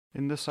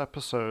In this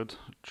episode,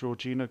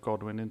 Georgina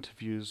Godwin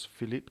interviews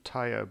Philippe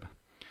Taieb.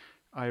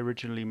 I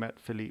originally met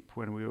Philippe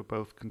when we were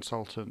both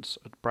consultants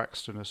at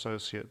Braxton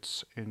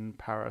Associates in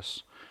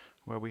Paris,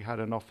 where we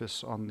had an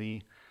office on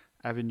the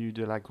Avenue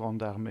de la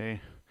Grande Armée,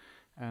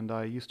 and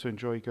I used to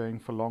enjoy going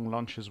for long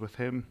lunches with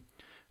him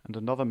and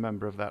another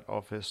member of that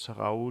office,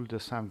 Raoul de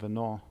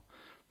Saint-Venant.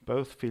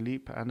 Both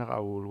Philippe and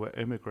Raoul were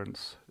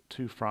immigrants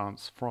to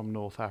France from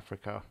North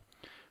Africa.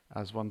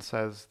 As one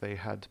says, they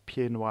had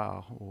pieds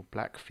noirs, or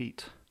black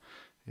feet,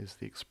 is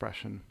the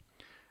expression.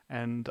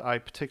 And I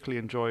particularly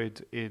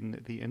enjoyed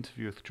in the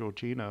interview with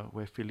Georgina,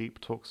 where Philippe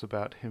talks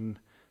about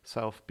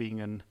himself being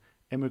an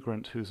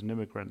immigrant who's an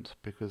immigrant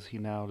because he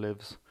now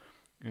lives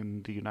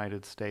in the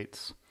United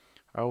States.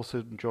 I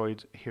also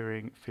enjoyed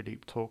hearing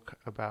Philippe talk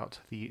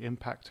about the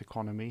impact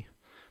economy,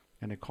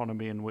 an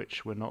economy in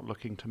which we're not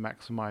looking to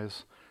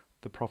maximize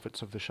the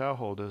profits of the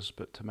shareholders,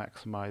 but to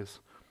maximize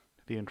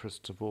the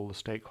interests of all the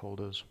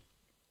stakeholders.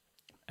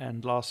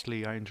 And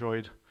lastly, I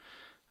enjoyed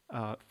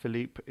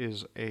Philippe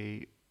is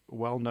a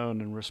well-known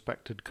and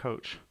respected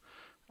coach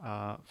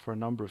for a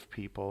number of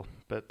people,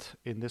 but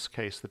in this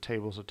case, the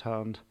tables are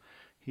turned.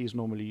 He's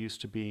normally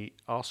used to be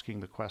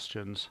asking the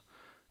questions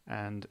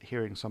and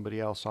hearing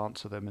somebody else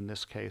answer them. In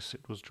this case,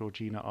 it was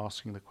Georgina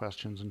asking the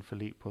questions, and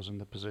Philippe was in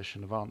the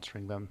position of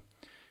answering them.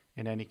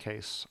 In any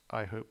case,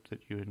 I hope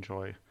that you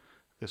enjoy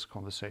this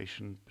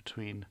conversation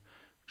between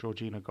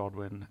Georgina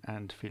Godwin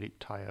and Philippe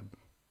Taieb.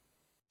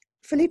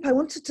 Philippe, I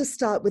wanted to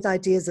start with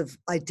ideas of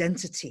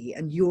identity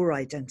and your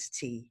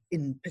identity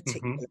in Mm-hmm.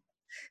 particular.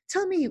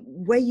 Tell me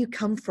where you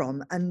come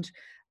from and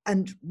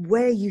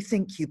where you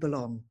think you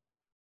belong.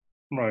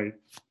 Right.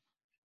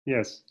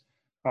 Yes.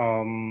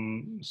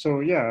 So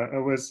yeah, I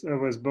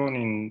was born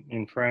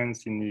in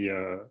France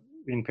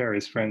in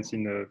Paris, France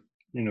in the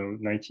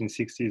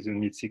 1960s and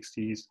mid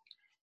 60s.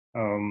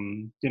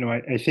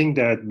 I think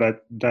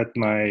that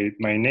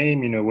my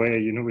name in a way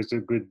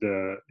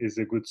is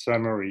a good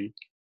summary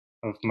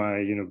of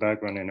my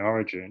background and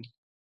origin.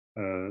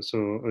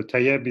 So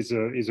Tayeb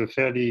is a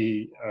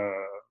fairly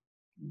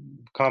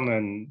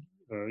common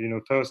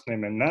first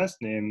name and last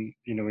name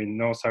in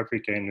North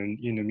Africa and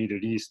in the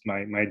Middle East.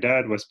 My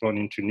dad was born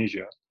in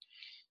Tunisia,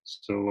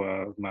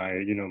 so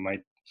my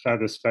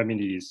father's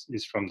family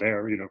is from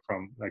there,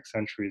 from like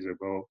centuries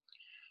ago,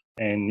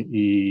 and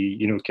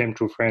he came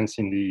to France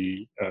in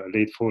the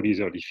late 40s,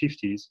 early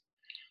 50s.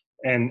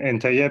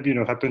 And Tayeb,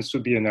 happens to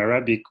be an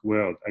Arabic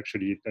word.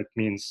 Actually, that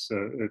means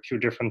a few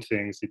different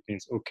things. It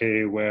means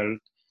okay, well,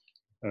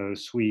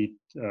 sweet.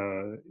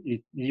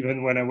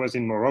 Even when I was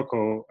in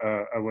Morocco,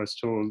 I was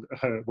told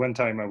one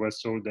time I was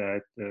told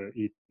that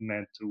it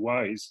meant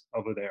wise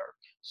over there.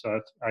 So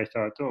I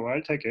thought, oh,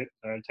 I'll take it.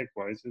 I'll take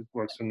wise. It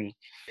works for me.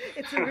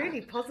 It's a really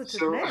positive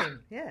So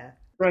name. Yeah.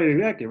 right,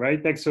 exactly,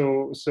 right. Like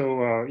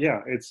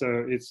yeah, it's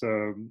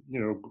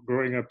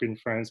growing up in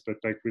France, but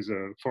like with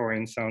a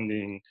foreign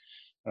sounding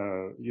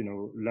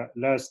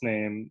last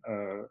name,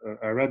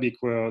 Arabic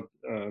word.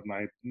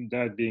 My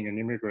dad being an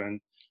immigrant,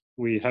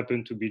 we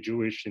happen to be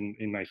Jewish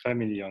in my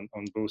family on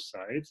both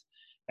sides.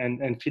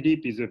 And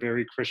Philippe is a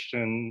very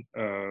Christian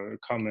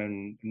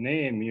common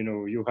name.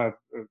 You have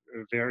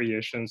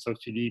variations of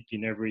Philippe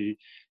in every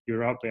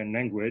European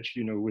language,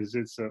 with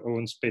its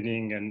own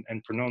spelling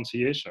and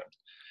pronunciation,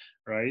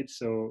 right?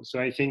 So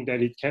I think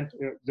that it can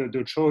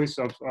the choice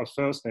of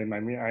first name.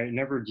 I mean, I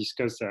never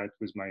discussed that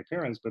with my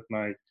parents, but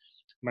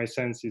my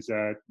sense is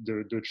that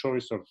the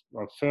choice of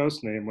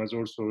first name was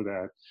also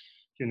that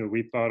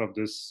we part of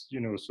this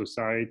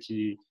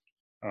society.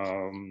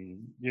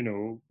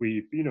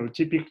 We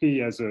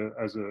typically as a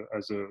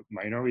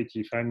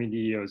minority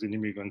family, as an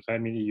immigrant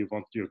family, you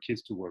want your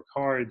kids to work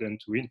hard and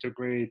to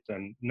integrate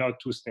and not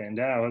to stand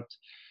out,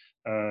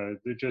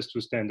 just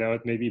to stand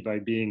out maybe by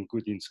being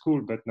good in school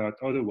but not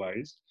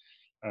otherwise.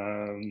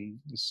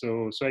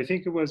 So I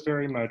think it was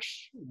very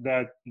much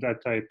that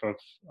type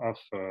of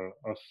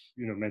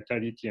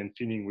mentality and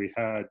feeling we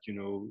had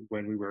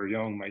when we were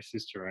young, my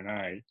sister and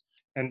I.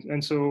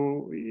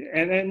 So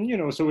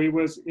it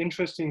was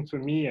interesting for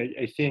me,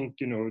 I think,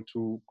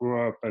 to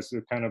grow up as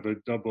a kind of a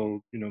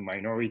double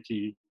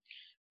minority.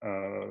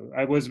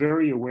 I was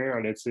very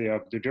aware, let's say,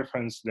 of the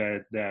difference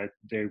that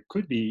there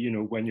could be,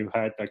 when you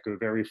had like a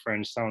very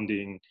French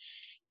sounding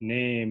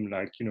name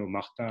like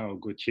Martin or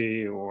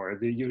Gauthier or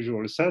the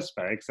usual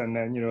suspects, and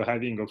then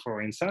having a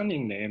foreign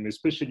sounding name,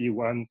 especially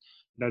one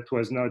that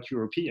was not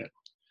European.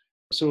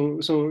 So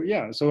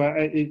yeah, so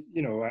I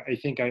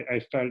think I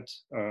felt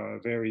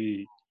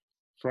very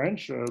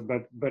French,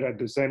 but at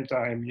the same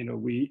time,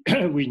 we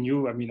we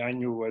knew. I mean, I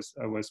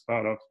was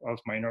part of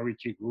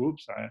minority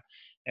groups,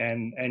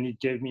 and it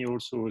gave me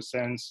also a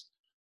sense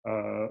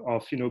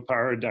of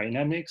power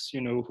dynamics.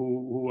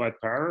 Who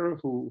had power,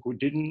 who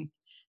didn't,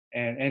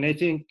 and I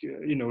think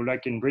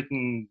like in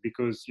Britain,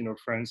 because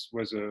France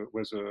was a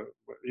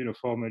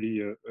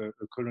formerly a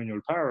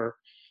colonial power.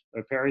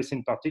 Paris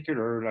in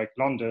particular, like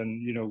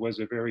London, was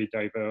a very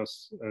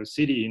diverse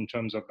city in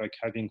terms of like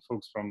having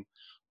folks from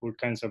all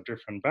kinds of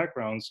different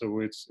backgrounds. So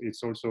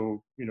it's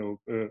also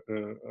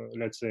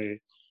let's say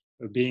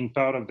being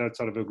part of that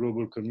sort of a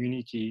global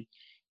community,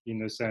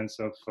 in a sense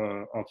of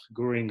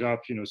growing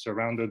up,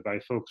 surrounded by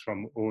folks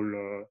from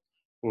all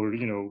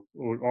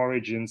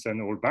origins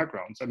and all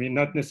backgrounds. I mean,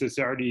 not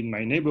necessarily in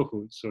my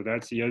neighborhood. So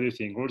that's the other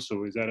thing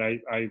also, is that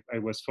I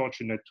was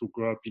fortunate to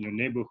grow up in a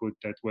neighborhood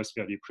that was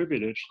fairly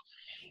privileged,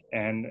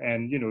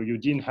 and you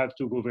didn't have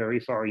to go very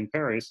far in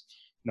Paris.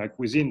 Like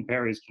within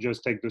Paris,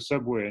 just take the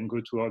subway and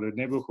go to other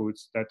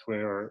neighborhoods that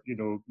were,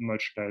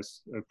 much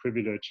less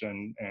privileged,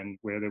 and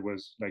where there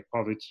was like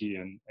poverty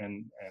and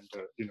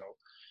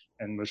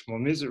much more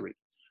misery,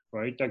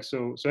 right? Like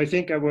so I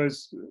think I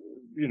was,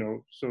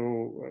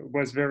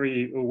 was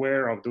very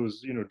aware of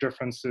those,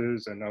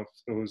 differences, and of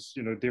those,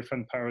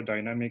 different power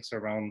dynamics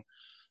around,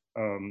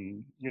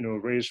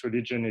 race,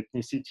 religion,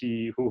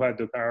 ethnicity, who had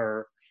the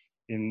power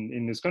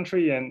in this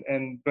country,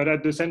 but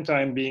at the same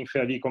time being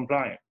fairly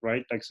compliant,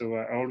 right? Like, so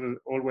I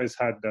always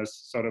had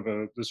this sort of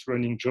this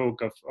running joke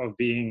of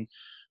being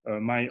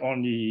my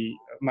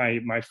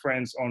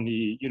friend's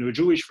only,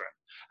 Jewish friend.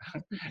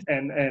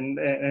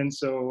 and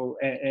so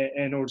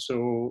and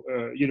also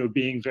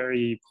being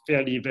very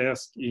fairly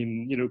versed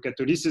in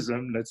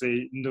Catholicism, let's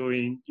say,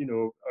 knowing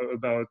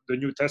about the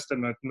New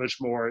Testament much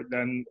more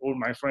than all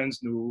my friends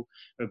knew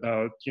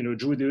about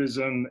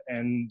Judaism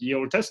and the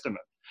Old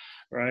Testament,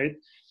 right?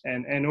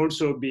 And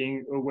also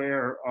being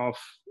aware of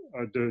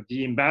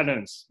the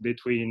imbalance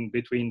between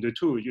the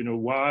two.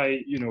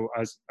 Why,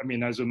 as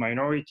a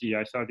minority,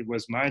 I thought it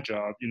was my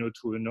job to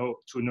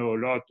know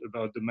a lot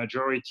about the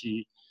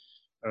majority,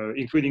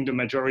 including the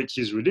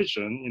majority's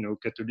religion,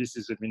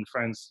 Catholicism in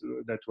France,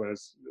 that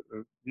was,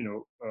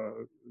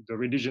 the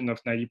religion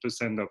of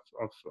 90% of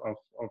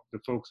the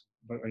folks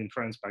in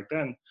France back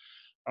then.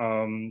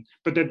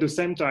 But at the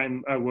same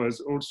time, I was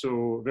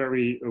also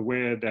very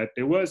aware that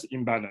there was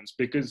imbalance,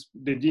 because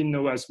they didn't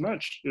know as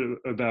much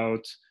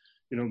about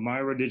my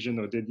religion,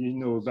 or they didn't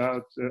know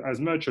about as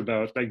much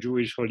about like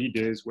Jewish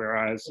holidays,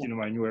 whereas I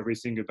knew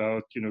everything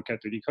about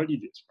Catholic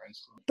holidays, for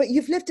instance. But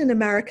you've lived in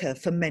America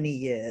for many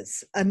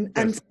years, and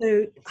Yes.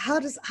 so how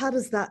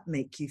does that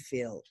make you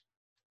feel?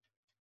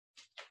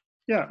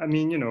 Yeah, I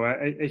mean,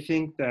 I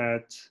think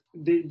that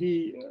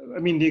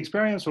the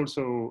experience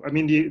also,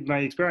 my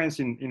experience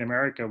in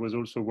America was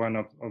also one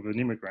of an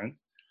immigrant.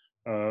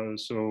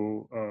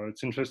 So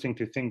it's interesting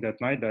to think that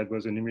my dad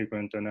was an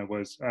immigrant, and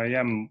I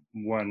am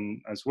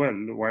one as well,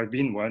 or I've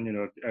been one.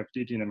 I've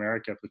lived in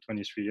America for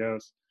 23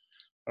 years.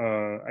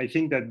 I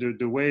think that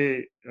the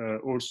way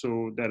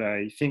also that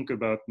I think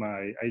about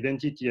my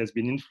identity has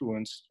been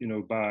influenced,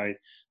 by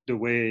the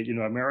way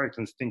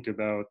Americans think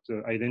about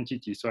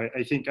identity. So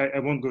I think I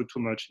won't go too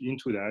much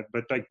into that,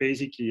 but like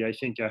basically, I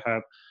think I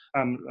have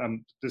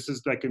this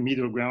is like a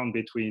middle ground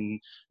between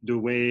the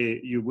way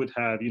you would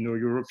have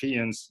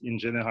Europeans in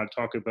general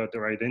talk about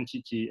their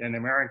identity, and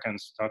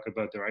Americans talk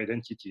about their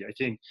identity. I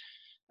think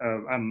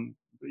I'm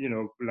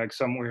like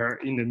somewhere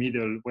in the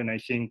middle when I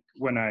think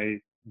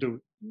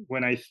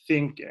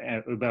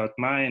about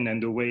mine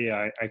and the way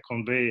I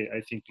convey,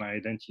 I think, my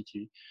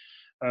identity.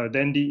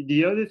 Then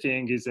the other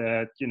thing is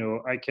that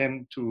I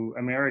came to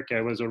America.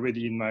 I was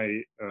already in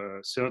my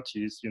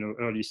 30s,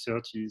 early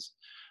 30s,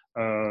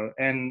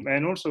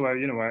 and also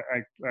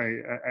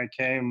I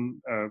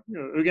came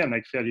again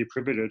like fairly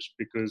privileged,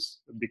 because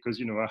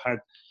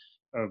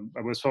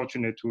I was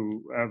fortunate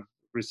to have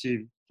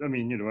received. I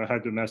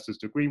had a master's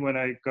degree when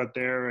I got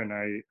there, and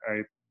I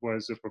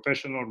was a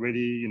professional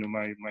already.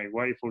 My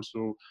wife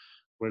also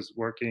was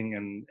working,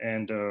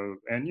 and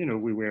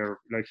we were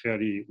like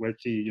fairly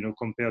wealthy,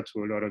 compared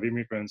to a lot of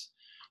immigrants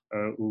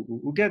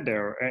who get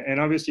there. And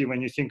obviously,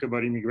 when you think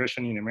about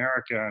immigration in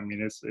America,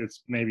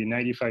 it's maybe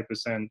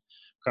 95%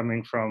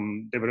 coming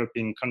from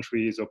developing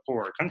countries or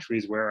poorer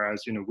countries,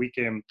 whereas we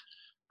came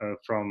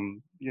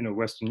from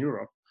Western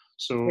Europe.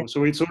 So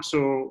it's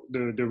also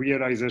the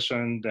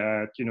realization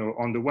that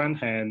on the one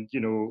hand,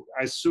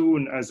 as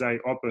soon as I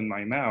open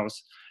my mouth,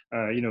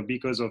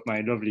 because of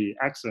my lovely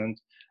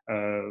accent,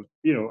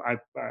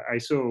 I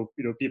saw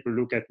people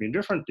look at me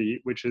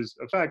differently, which is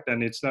a fact,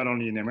 and it's not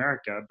only in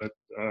America, but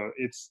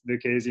it's the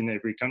case in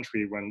every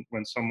country.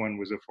 When someone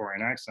with a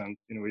foreign accent,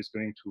 is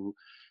going to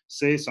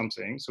say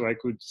something, so I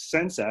could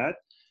sense that.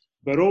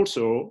 But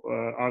also,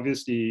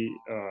 obviously,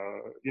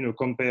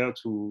 compared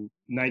to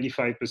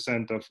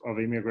 95% of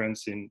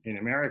immigrants in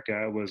America,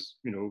 I was,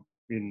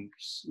 in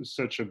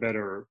such a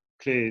better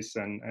place,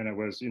 and I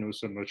was,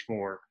 so much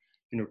more,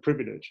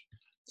 privileged.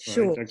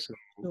 Sure. Right?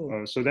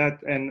 Like so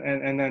that,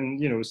 and then,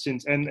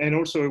 since, and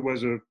also it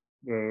was a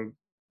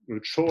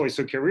choice,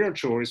 a career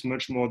choice,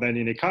 much more than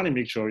an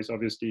economic choice,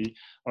 obviously,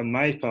 on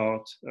my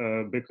part,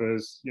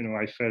 because,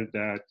 I felt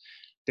that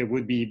there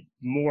would be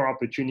more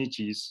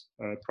opportunities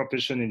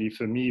professionally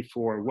for me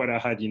for what I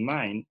had in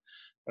mind.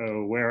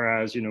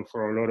 Whereas,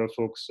 for a lot of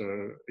folks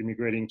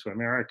immigrating to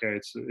America,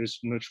 it's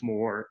much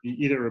more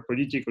either a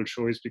political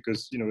choice,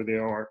 because, they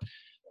are,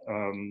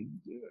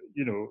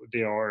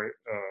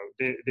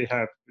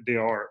 they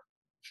are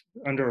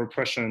under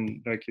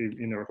oppression, like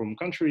in their home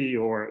country,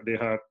 or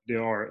they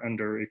are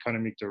under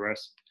economic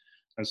duress.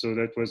 And so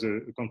that was a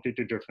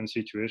completely different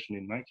situation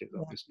in my case,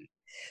 Yeah. obviously.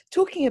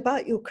 Talking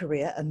about your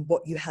career and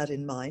what you had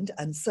in mind,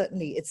 and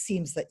certainly it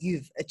seems that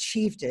you've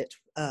achieved it,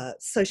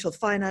 social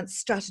finance,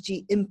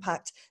 strategy,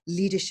 impact,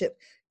 leadership.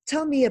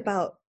 Tell me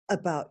about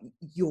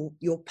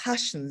your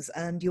passions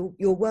and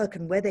your work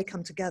and where they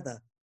come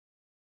together.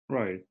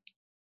 Right.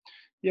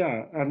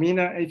 Yeah, I mean,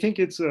 I think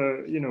it's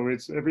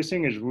it's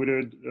everything is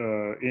rooted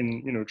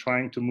in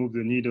trying to move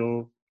the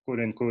needle, quote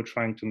unquote,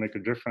 trying to make a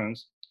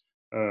difference.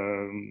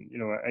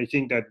 I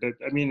think that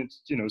I mean,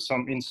 it's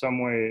some in some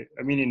way.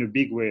 I mean, in a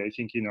big way, I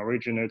think it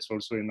originates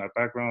also in my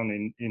background,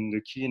 in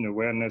the keen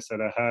awareness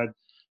that I had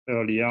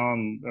early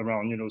on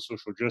around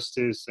social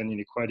justice and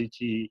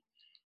inequality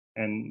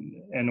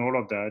and all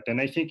of that. And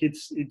I think it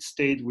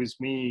stayed with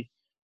me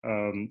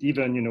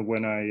even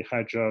when I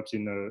had jobs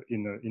in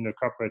the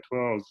corporate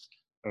world.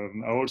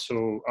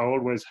 I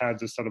always had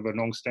this sort of a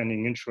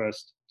long-standing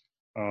interest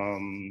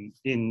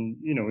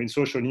in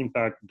social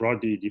impact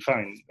broadly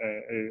defined.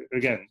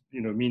 Again,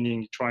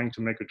 meaning trying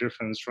to make a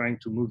difference, trying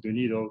to move the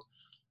needle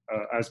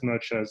as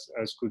much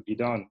as could be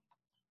done.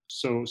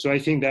 So I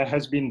think that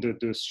has been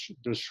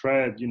the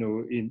thread,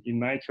 in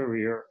my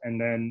career. And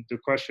then the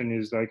question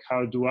is like,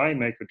 how do I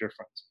make a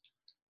difference?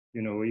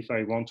 If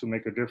I want to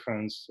make a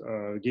difference,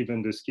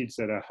 given the skills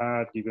that I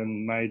had,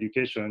 given my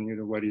education,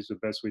 what is the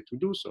best way to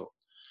do so?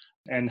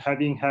 And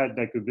having had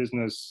like a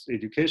business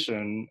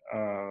education,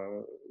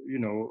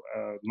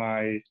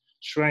 my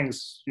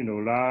strengths,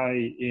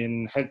 lie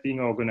in helping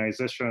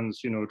organizations,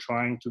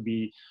 trying to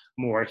be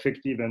more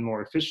effective and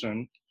more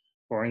efficient.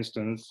 For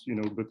instance,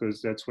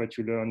 because that's what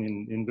you learn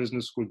in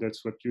business school,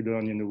 that's what you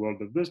learn in the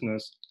world of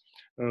business,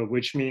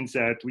 which means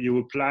that you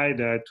apply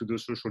that to the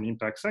social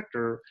impact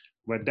sector.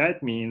 What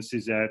that means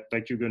is that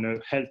like you're going to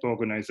help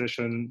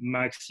organizations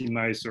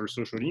maximize their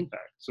social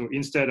impact. So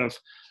instead of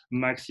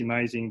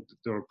maximizing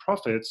their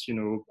profits,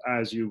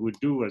 as you would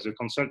do as a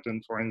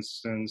consultant, for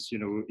instance,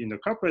 in the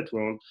corporate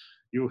world,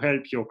 you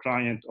help your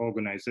client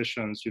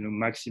organizations,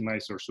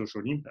 maximize their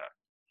social impact.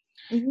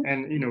 Mm-hmm.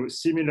 And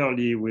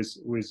similarly with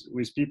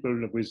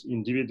people, with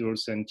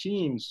individuals and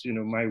teams,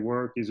 my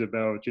work is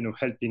about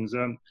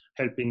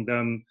helping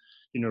them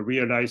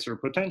realize their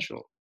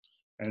potential.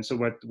 And so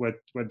what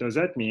does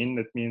that mean?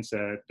 That means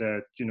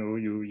that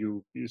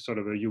you sort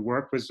of you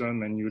work with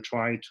them and you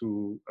try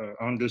to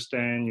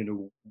understand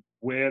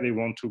where they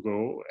want to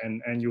go,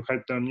 and you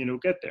help them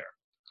get there,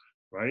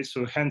 right?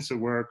 So hence the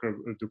work of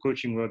the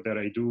coaching work that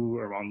I do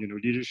around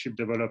leadership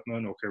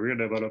development or career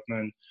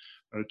development,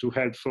 to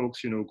help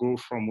folks go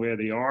from where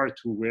they are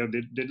to where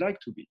they'd like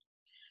to be.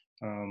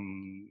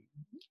 Um,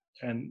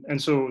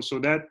 and so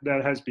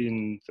that has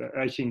been,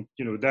 I think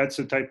that's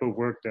the type of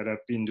work that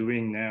I've been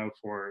doing now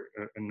for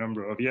a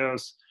number of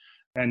years.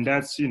 And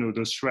that's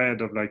the thread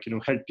of like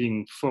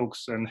helping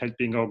folks and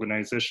helping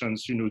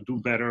organizations do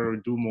better,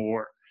 do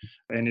more,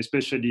 and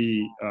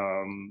especially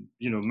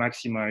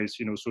maximize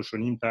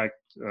social impact,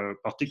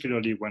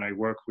 particularly when I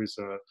work with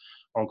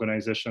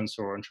organizations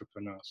or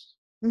entrepreneurs.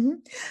 Mm-hmm.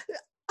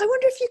 I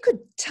wonder if you could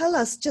tell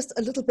us just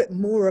a little bit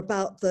more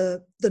about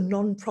the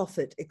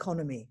non-profit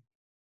economy.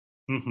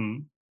 Mm-hmm.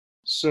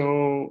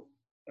 So,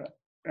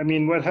 I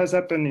mean, what has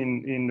happened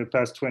in the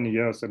past 20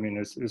 years, I mean,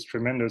 is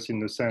tremendous in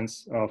the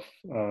sense of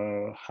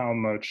how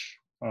much,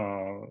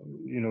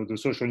 the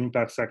social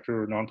impact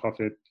sector,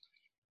 nonprofit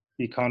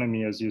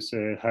economy, as you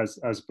say,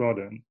 has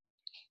broadened.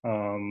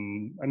 I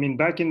mean,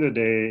 back in the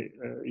day,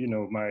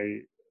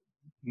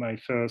 my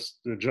first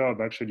job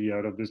actually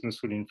out of business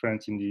school in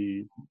France in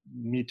the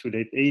mid to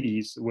late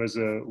 80s was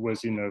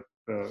in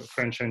a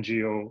French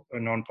NGO, a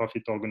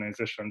nonprofit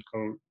organization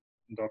called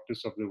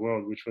Doctors of the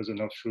World, which was an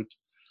offshoot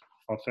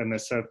of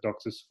MSF,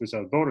 Doctors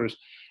Without Borders.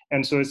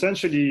 And so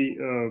essentially,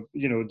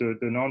 the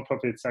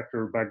nonprofit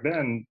sector back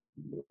then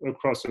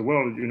across the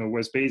world,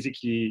 was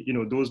basically,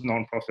 those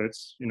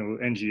nonprofits,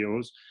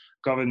 NGOs,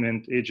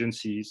 government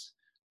agencies,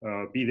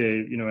 be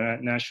they,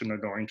 national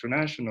or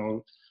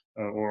international,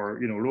 or,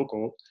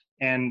 local,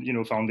 and,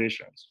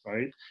 foundations,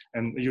 right?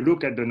 And you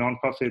look at the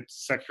nonprofit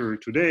sector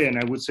today, and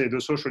I would say the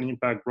social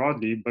impact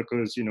broadly,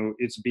 because,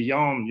 it's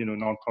beyond,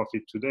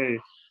 nonprofit today.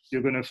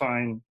 You're going to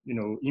find,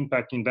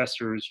 impact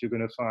investors. You're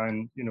going to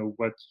find,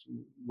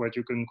 what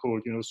you can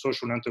call,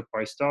 social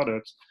enterprise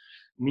startups.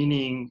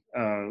 Meaning,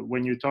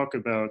 when you talk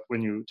about,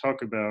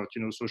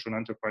 social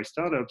enterprise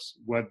startups,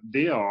 what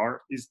they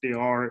are is they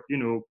are,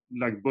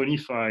 like bona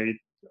fide,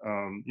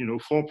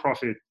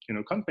 for-profit,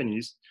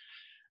 companies,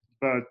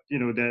 but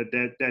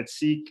that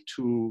seek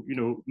to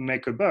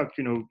make a buck,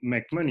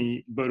 make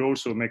money, but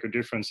also make a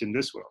difference in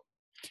this world.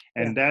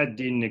 And that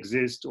didn't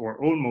exist, or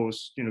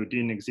almost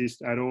didn't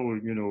exist at all,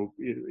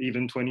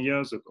 even 20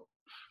 years ago,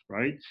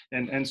 right?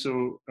 And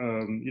so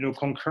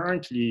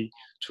concurrently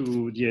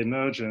to the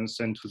emergence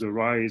and to the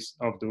rise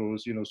of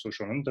those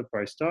social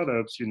enterprise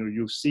startups,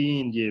 you've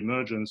seen the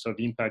emergence of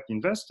impact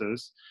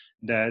investors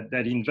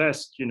that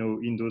invest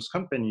in those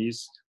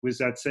companies with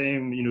that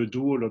same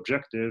dual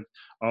objective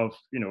of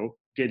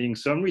getting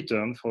some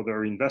return for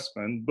their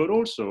investment, but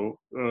also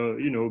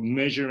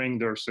measuring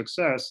their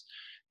success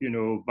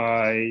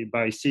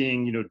by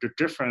seeing, the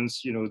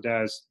difference,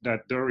 that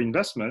their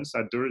investments,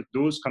 that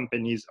those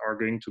companies are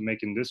going to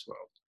make in this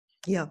world.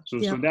 Yeah. So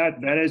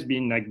that has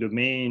been like the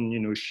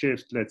main,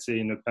 shift, let's say,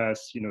 in the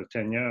past,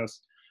 10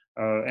 years.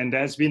 And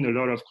there's been a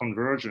lot of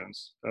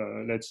convergence,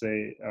 let's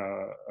say,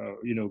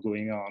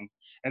 going on.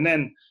 And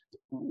then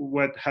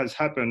what has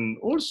happened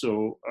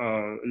also,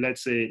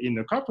 let's say, in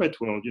the corporate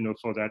world,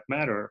 for that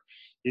matter,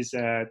 is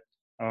that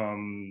a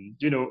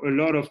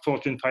lot of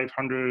Fortune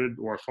 500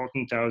 or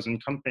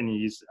 14,000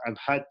 companies have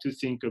had to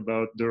think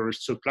about their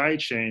supply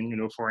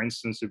chain, for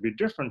instance, a bit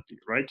differently,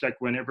 right? Like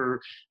whenever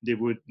they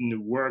would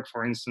work,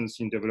 for instance,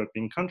 in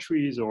developing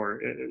countries or,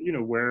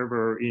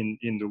 wherever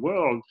in the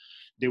world,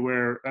 they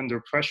were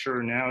under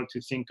pressure now to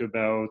think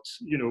about,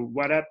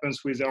 what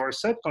happens with our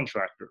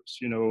subcontractors,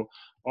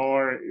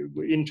 or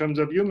in terms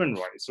of human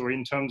rights, or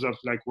in terms of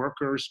like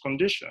workers'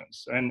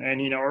 conditions,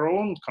 and in our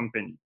own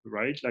company,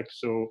 right? Like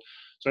so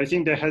I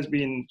think there has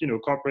been,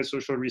 corporate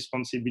social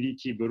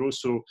responsibility, but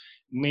also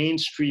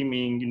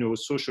mainstreaming,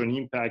 social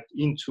impact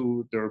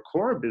into their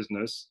core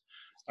business.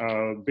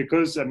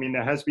 Because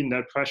there has been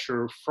that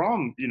pressure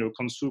from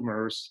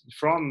consumers,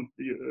 from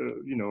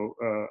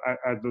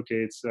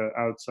advocates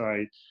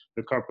outside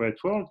the corporate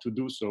world to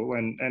do so,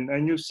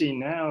 and you see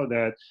now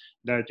that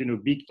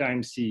big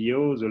time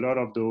CEOs, a lot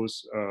of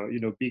those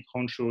big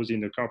honchos in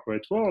the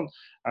corporate world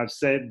have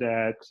said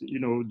that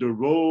the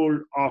role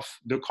of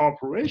the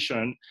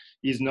corporation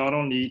is not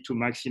only to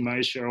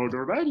maximize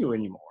shareholder value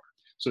anymore.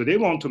 So they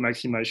want to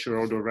maximize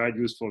shareholder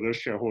values for their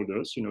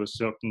shareholders,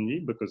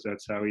 certainly, because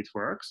that's how it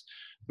works.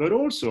 But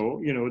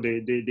also,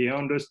 they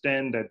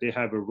understand that they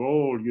have a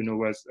role,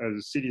 as a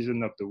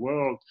citizen of the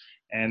world,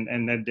 and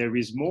that there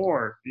is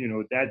more,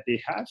 that they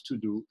have to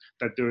do,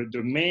 that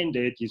the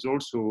mandate is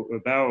also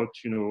about,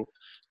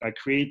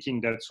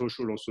 creating that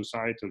social or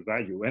societal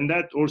value. And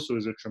that also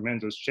is a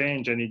tremendous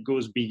change, and it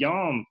goes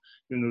beyond,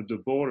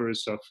 the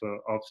borders of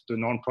the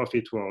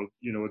nonprofit world,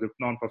 the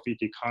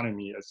nonprofit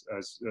economy,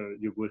 as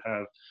you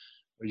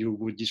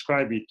would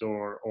describe it,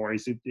 or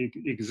as it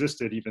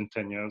existed even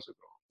 10 years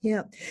ago.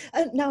 Yeah.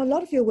 And now a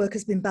lot of your work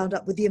has been bound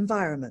up with the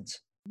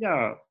environment.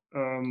 Yeah.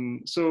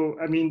 So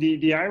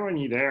the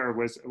irony there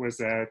was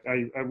that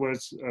I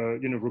was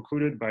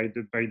recruited by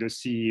the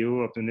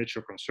CEO of the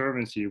Nature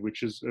Conservancy,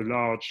 which is a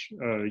large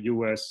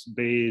U.S.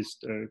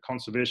 based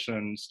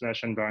conservation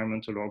 /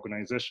 environmental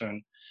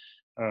organization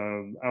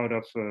out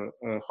of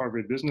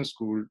Harvard Business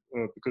School,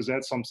 because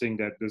that's something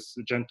that this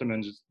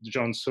gentleman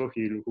John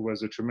Sohiel, who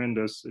was a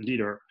tremendous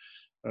leader,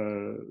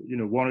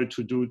 wanted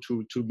to do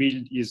to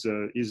build his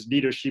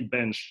leadership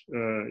bench,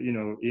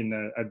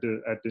 at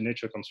the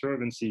Nature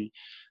Conservancy.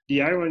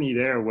 The irony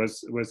there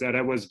was that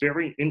I was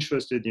very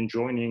interested in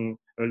joining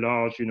a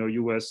large,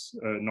 U.S.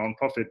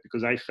 nonprofit,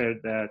 because I felt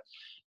that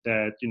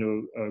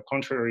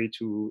contrary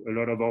to a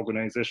lot of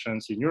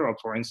organizations in Europe,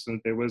 for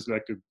instance, there was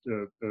like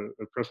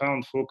a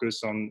profound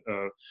focus on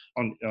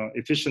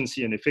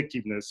efficiency and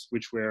effectiveness,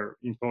 which were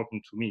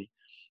important to me,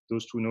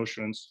 those two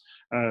notions.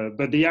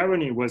 But the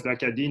irony was,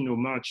 like, I didn't know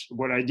much.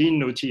 Well, I didn't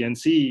know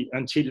TNC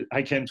until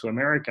I came to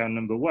America,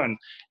 number one,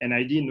 and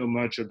I didn't know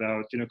much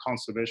about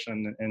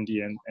conservation and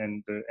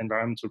the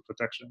environmental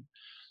protection.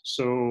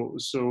 So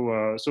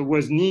it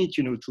was neat,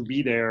 to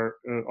be there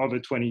over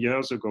 20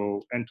 years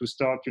ago, and to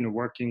start,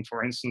 working,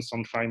 for instance,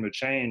 on climate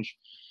change,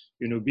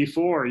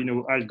 before,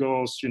 Al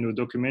Gore's,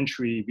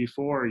 documentary,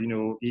 before,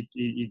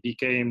 it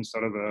became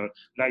sort of a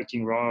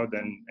lightning rod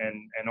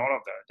and all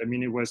of that. I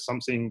mean, it was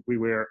something we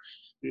were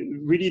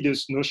really,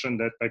 this notion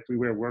that, like, we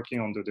were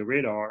working under the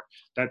radar,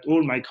 that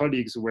all my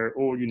colleagues were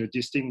all,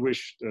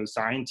 distinguished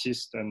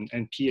scientists and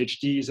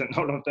PhDs and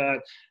all of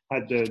that,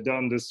 had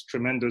done this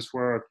tremendous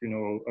work,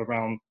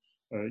 around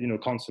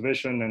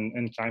conservation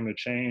and climate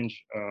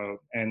change,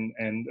 and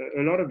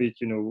a lot of it,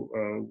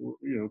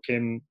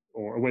 came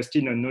or was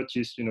still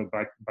unnoticed,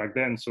 back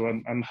then. So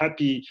I'm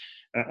happy,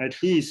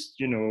 at least,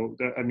 silver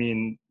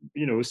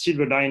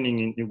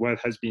lining in what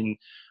has been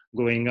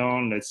going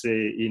on, let's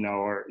say, in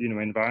our,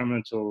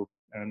 environmental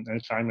and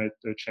climate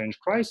change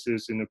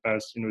crisis in the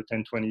past,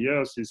 10, 20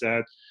 years, is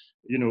that,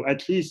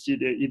 at least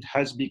it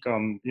has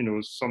become,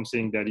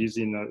 something that is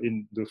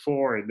in the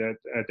fore,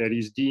 that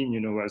is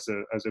deemed, as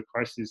a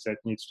crisis that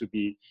needs to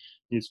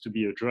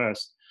be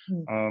addressed.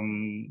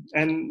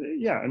 And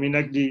yeah,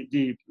 like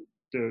the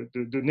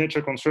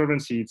Nature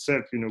Conservancy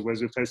itself,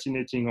 was a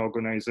fascinating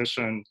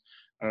organization,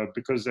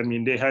 because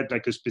they had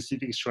like a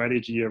specific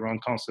strategy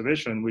around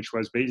conservation, which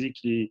was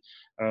basically,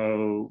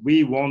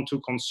 we want to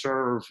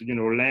conserve,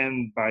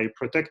 land by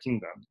protecting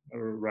them,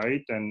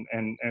 right?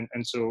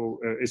 And so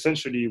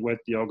essentially what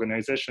the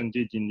organization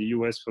did in the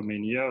US for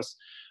many years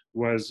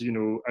was,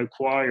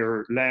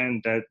 acquire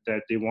land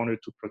that they wanted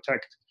to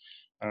protect.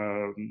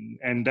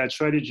 And that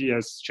strategy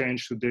has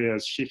changed today,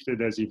 has shifted,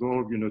 has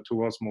evolved,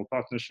 towards more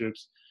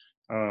partnerships.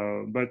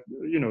 But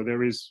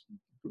there is,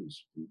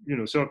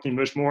 certainly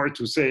much more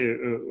to say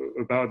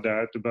about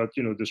that, about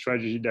the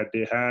strategy that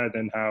they had,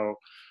 and how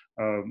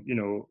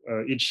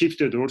it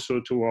shifted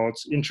also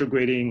towards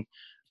integrating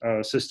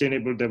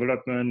sustainable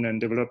development and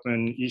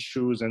development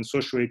issues and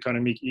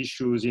socio-economic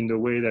issues in the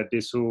way that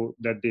they saw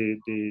that they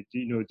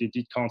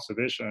did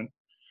conservation.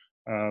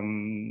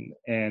 And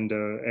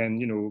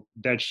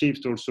that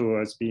shift also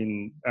has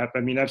been, I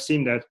mean, I've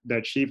seen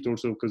that shift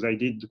also because I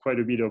did quite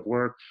a bit of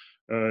work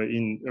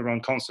in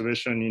around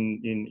conservation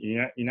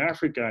in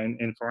Africa,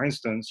 and for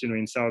instance,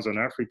 in Southern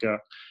Africa,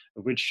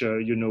 which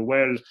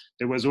well,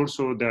 there was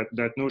also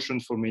that notion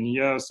for many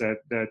years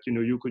that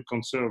you could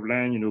conserve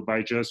land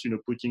by just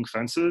putting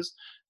fences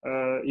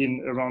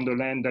in around the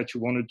land that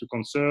you wanted to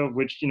conserve,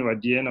 which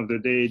at the end of the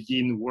day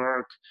didn't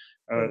work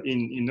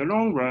in the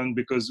long run,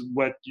 because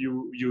what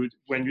you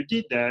when you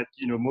did that,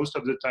 most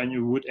of the time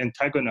you would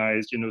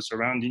antagonize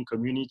surrounding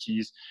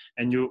communities,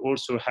 and you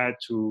also had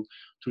to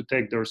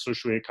take their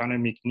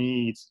socioeconomic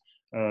needs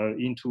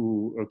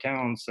into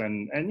accounts,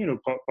 and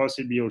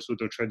possibly also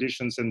the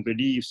traditions and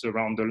beliefs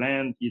around the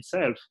land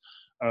itself.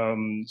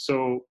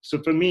 So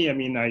for me, I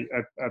mean,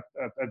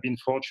 I've been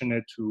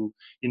fortunate to,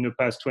 in the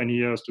past 20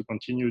 years, to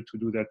continue to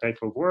do that type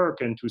of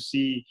work and to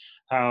see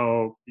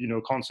how,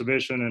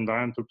 conservation,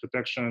 environmental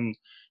protection,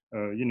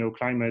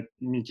 climate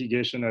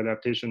mitigation,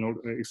 adaptation,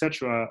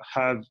 etc.,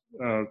 have,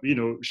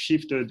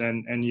 shifted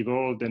and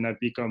evolved and have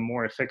become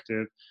more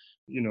effective,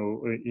 in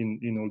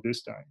all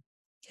this time.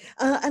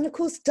 And of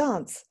course,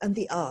 dance and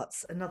the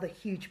arts, another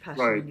huge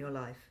passion Right. in your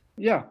life.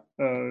 Yeah.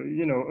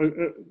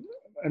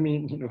 I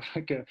mean,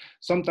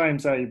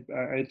 sometimes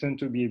I tend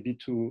to be a bit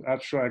too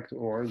abstract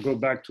or go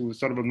back to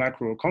sort of a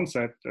macro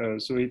concept.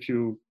 So if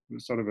you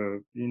sort of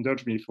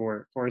indulge me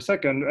for a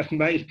second,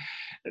 I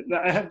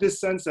have this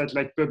sense that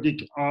like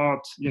public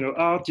art,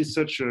 art is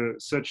such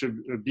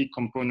a big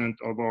component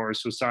of our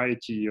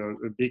society, or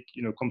a big,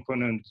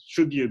 component,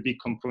 should be a big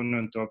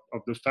component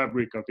of the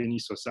fabric of any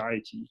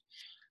society.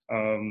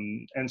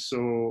 And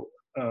so,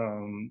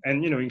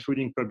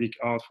 including public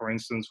art, for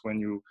instance, when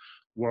you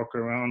walk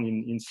around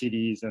in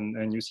cities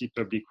and you see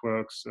public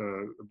works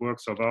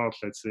of art,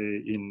 let's say,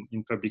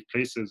 in public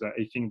places,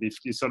 I think this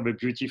is sort of a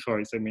beauty for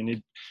it. I mean,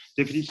 it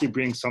definitely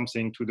brings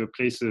something to the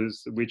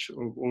places, which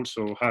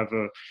also have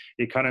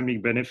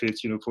economic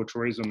benefits, for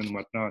tourism and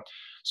whatnot.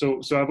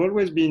 So I've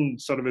always been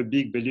sort of a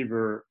big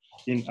believer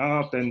in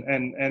art, and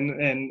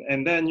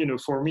then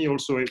for me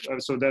also,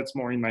 so that's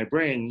more in my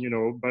brain,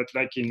 but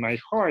like in my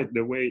heart,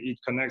 the way it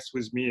connects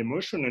with me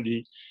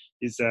emotionally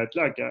is that,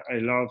 like, I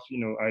love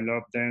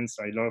dance,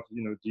 I love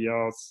the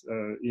arts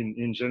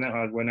in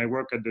general. When I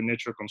work at the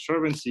Nature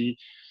Conservancy,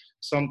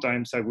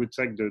 sometimes I would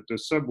take the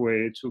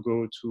subway to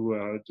go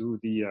to do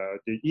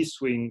the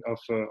east wing of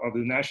the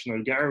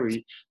National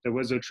Gallery. There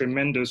was a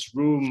tremendous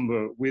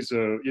room with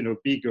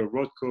big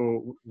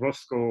Rothko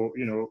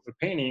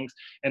paintings,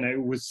 and I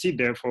would sit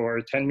there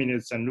for 10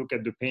 minutes and look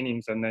at the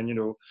paintings, and then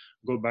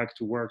go back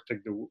to work,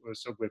 take the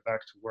subway back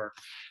to work.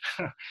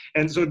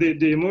 And so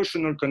the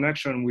emotional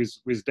connection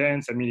with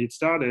dance, I mean, it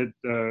started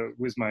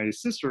with my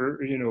sister.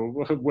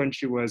 When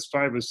she was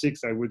 5 or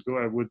 6, I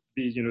would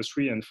be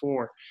 3 and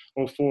 4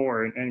 or 4,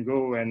 and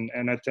go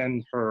and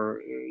attend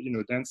her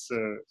dance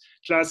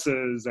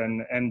classes,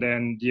 and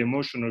then the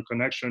emotional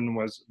connection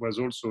was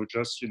also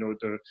just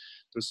the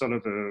sort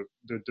of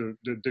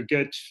the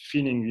gut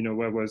feeling.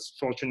 I was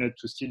fortunate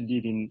to still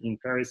live in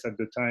Paris at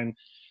the time,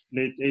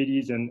 late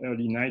 80s and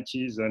early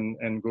 90s,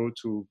 and go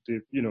to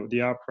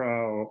the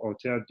opera or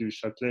Théâtre du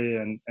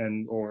Châtelet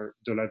and or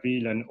de la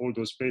Ville and all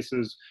those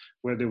places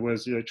where there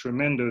was a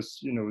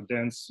tremendous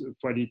dance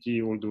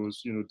quality, all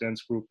those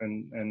dance group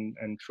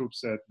and troops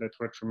that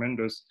were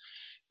tremendous.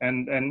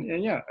 And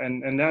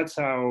that's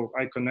how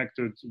I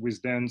connected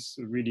with dance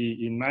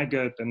really in my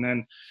gut. And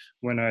then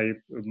when I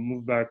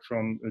moved back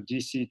from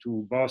DC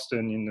to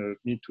Boston in the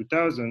mid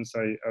 2000s,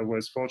 I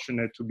was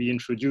fortunate to be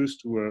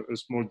introduced to a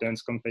small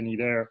dance company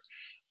there,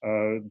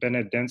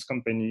 Bennett Dance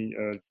Company,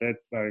 led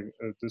by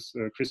this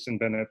Kristen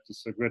Bennett,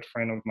 this a great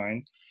friend of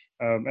mine.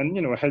 And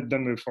I had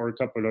them for a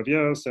couple of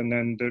years, and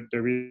then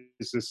there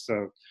is this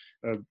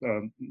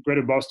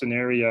Greater Boston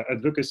area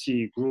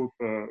advocacy group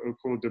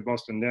called the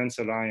Boston Dance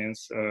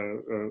Alliance,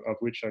 of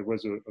which I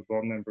was a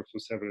board member for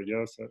several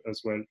years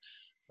as well.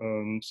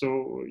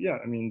 So yeah,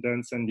 I mean,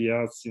 dance and the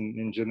arts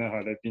in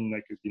general have been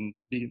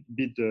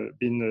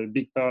a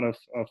big part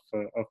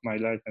of my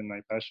life and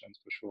my passions,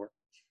 for sure.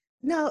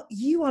 Now,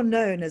 you are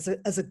known as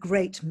a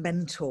great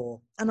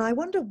mentor, and I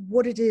wonder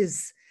what it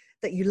is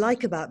that you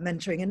like about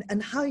mentoring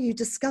and how you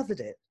discovered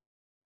it.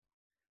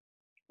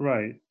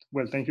 Right.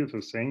 Well, thank you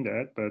for saying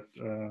that. But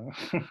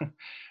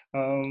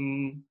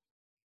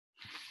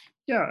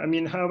yeah, I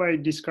mean, how I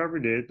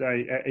discovered it,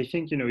 I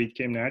think it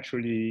came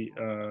naturally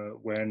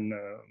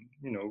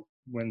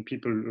when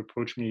people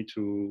approach me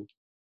to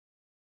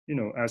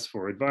ask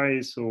for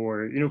advice,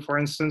 or for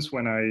instance,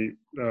 when I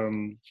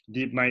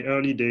did my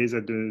early days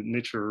at the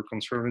Nature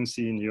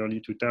Conservancy in the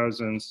early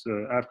 2000s,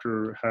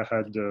 after I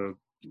had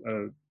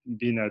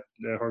been at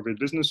Harvard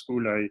Business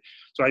School,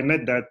 I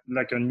met that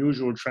like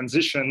unusual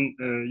transition,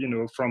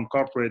 from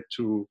corporate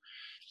to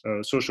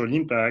social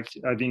impact.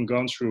 Having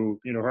gone through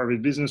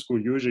Harvard Business School,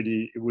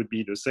 usually it would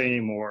be the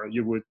same, or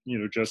you would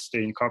just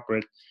stay in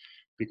corporate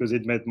because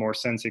it made more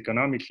sense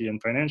economically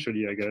and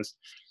financially, I guess.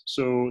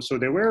 So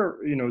there were,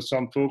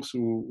 some folks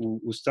who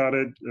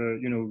started,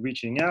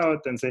 reaching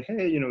out and say,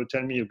 hey,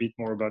 tell me a bit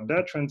more about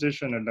that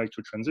transition. I'd like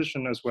to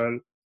transition as well.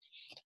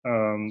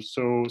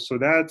 So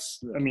that's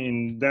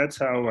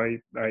how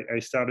I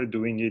started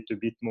doing it a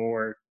bit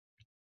more,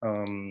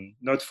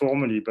 not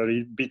formally, but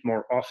a bit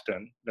more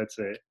often, let's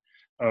say.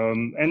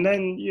 And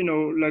then,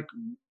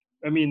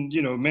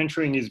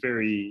 mentoring is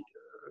very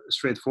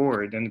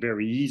straightforward and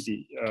very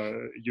easy.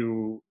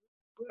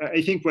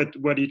 I think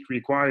what it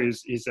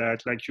requires is that,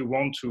 like, you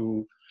want,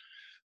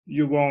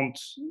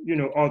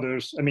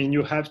 others. I mean,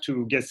 you have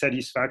to get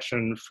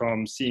satisfaction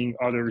from seeing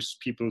others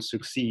people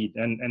succeed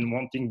and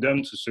wanting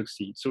them to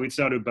succeed. So it's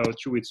not about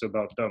you, it's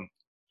about them.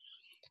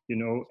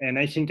 And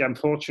I think I'm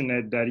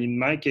fortunate that in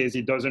my case,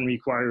 it doesn't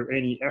require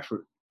any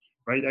effort,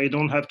 right? I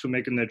don't have to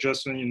make an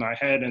adjustment in my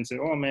head and say,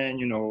 oh man,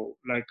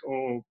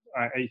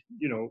 I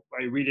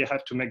really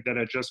have to make that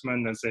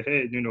adjustment and say,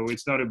 hey,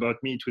 it's not about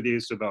me today,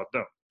 it's about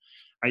them.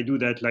 I do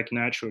that like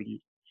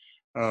naturally.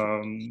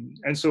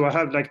 And so I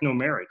have like no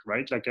merit,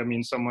 right? Like, I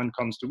mean, someone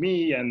comes to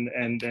me and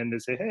they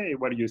say, hey,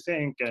 what do you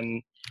think?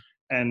 And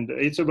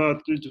it's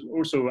about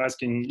also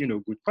asking,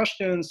 good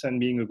questions and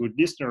being a good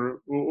listener,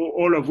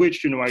 all of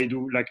which, I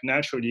do like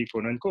naturally,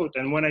 quote unquote.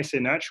 And when I say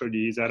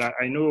naturally, is that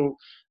I know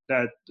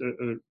that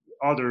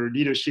other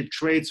leadership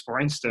traits, for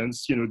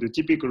instance, the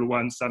typical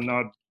ones, I'm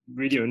not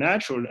really a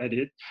natural at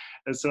it.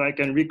 And so I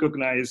can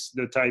recognize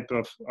the type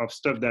of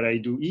stuff that I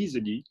do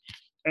easily.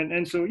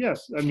 And so,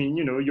 yes, I mean,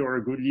 you're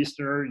a good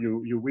listener,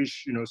 you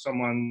wish,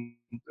 someone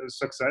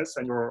success,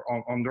 and you're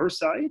on their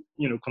side,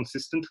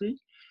 consistently.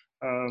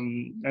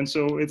 And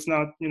so it's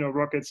not,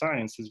 rocket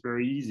science. It's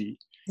very easy.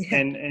 Yeah.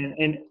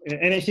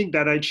 And I think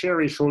that I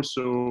cherish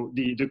also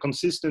the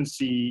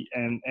consistency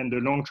and the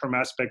long-term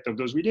aspect of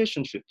those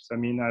relationships. I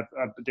mean,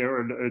 there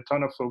are a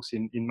ton of folks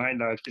in my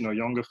life,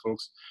 younger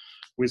folks,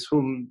 with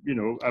whom,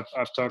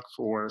 I've talked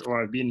for,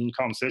 or I've been in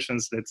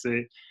conversations, let's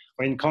say,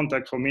 or in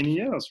contact for many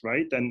years,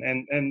 right?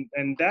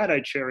 And that I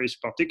cherish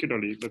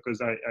particularly,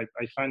 because I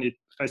find it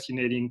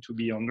fascinating to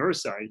be on their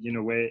side in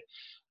a way,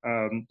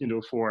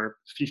 for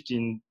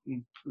 15,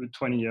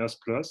 20 years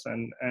plus,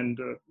 and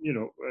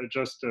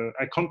just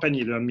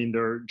accompany them in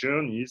their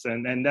journeys,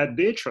 and that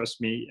they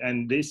trust me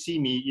and they see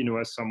me,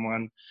 as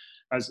someone,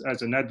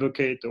 as an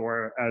advocate,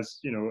 or as,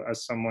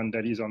 as someone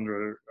that is on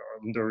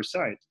their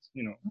side,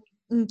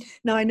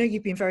 Now, I know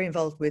you've been very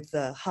involved with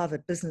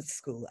Harvard Business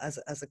School as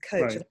a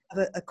coach. Right. I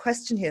have a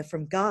question here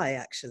from Guy,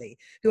 actually,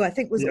 who I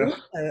think was Yeah.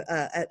 also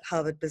at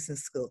Harvard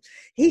Business School.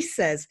 He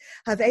says,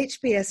 have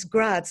HBS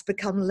grads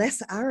become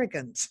less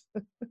arrogant?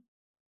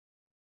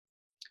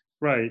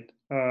 Right.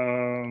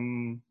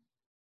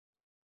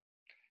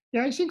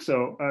 Yeah, I think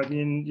so. I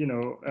mean,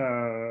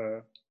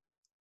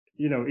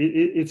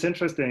 it's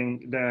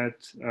interesting that,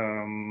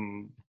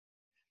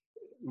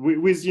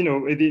 with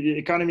the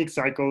economic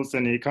cycles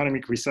and the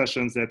economic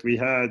recessions that we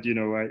had,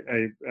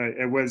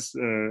 I was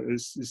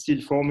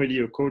still formally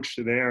a coach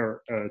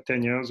there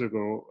 10 years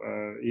ago,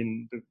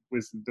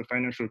 with the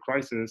financial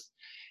crisis,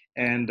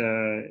 and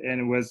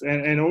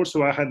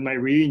also I had my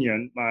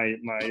reunion, my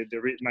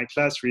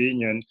class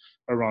reunion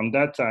around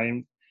that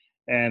time,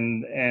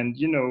 and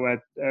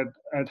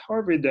at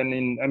Harvard,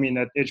 and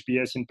at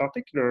HBS in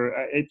particular,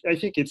 I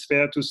think it's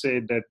fair to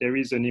say that there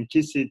is an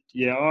implicit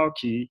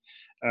hierarchy,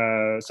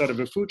 sort of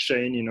a food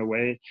chain in a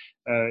way,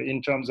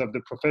 in terms of the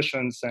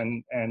professions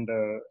and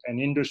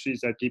industries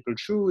that people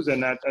choose.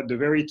 And at the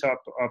very top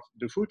of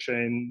the food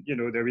chain,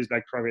 there is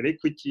like private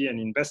equity and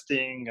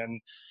investing,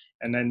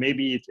 and then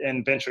maybe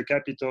and venture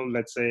capital,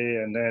 let's say,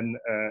 and then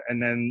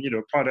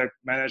product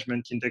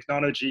management in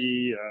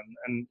technology,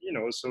 and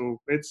so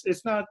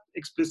it's not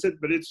explicit,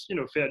 but it's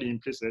fairly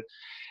implicit.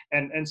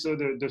 And so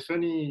the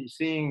funny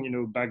thing,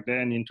 back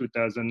then in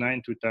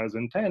 2009,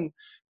 2010,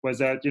 was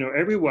that,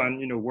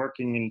 everyone,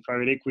 working in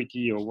private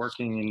equity or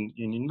working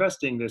in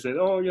investing, they said,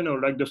 oh,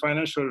 like the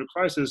financial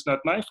crisis, not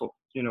my fault.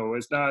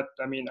 It's not,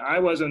 I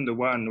wasn't the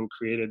one who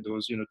created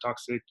those,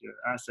 toxic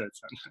assets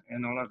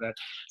and all of that.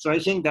 So I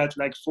think that,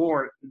 like,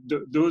 for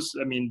those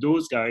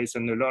guys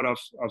and a lot of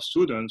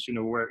students,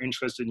 were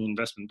interested in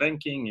investment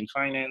banking, in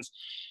finance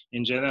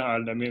in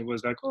general. It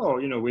was like, oh,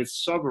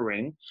 it's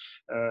sobering.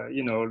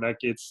 Like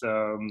it's,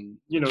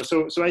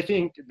 so I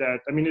think that,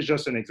 it's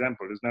just an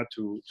example. It's not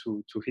to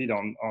hit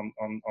on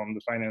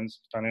the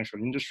financial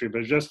industry,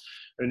 but just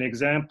an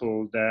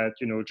example that,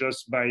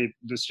 just by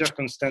the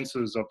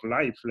circumstances of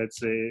life, let's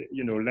say,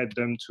 led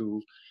them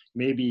to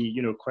maybe,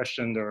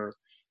 question their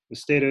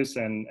status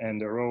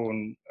and their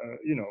own,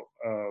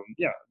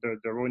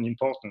 their own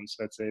importance,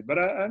 let's say. But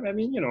I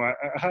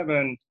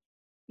haven't,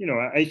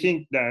 I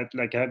think that,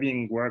 like,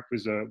 having worked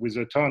with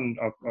a ton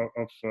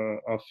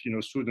of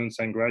students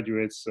and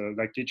graduates,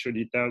 like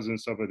literally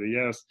thousands over the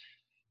years,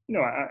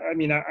 I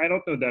mean, I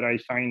don't know that I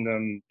find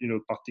them,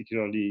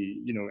 particularly,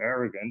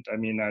 arrogant. I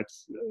mean,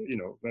 that's,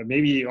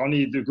 maybe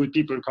only the good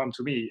people come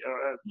to me.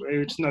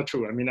 It's not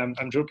true. I mean,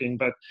 I'm joking,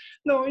 but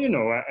no,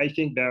 I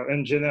think that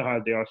in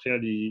general, they are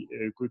fairly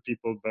good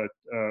people. But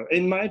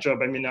in my job,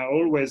 I mean, I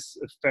always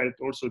felt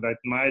also that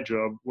my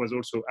job was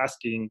also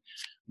asking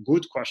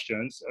good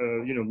questions,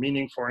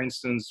 meaning, for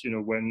instance,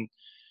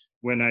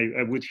 when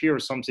I would hear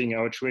something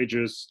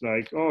outrageous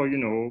like, oh,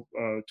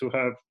 to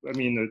have, I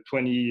mean, a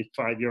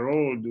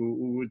 25-year-old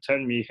who would tell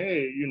me,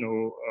 hey,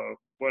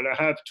 well, I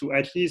have to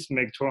at least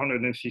make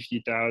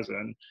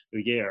 250,000 a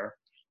year,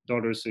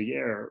 dollars a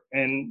year.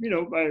 And,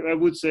 I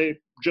would say,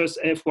 just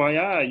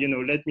FYI,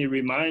 let me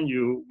remind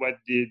you what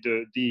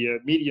the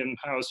median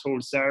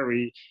household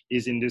salary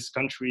is in this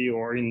country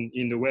or in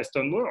the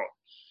Western world.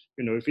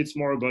 If it's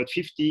more about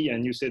 50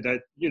 and you say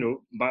that,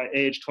 by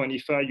age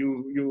 25,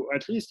 you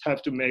at least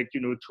have to make,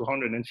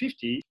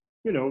 250,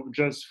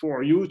 just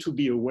for you to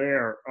be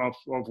aware of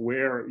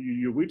where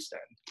you would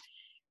stand.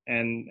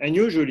 And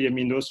usually, I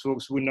mean, those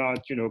folks would not,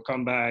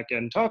 come back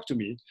and talk to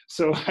me.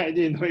 So I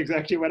didn't know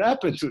exactly what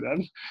happened to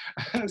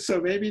them.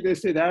 So maybe they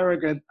said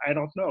arrogant, I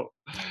don't know.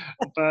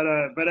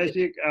 But I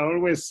think I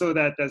always saw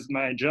that as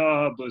my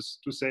job was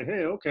to say,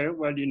 hey, okay,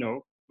 well,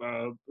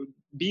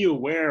 be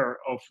aware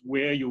of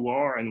where you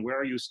are and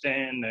where you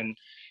stand, and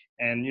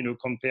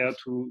compared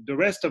to the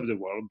rest of the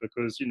world,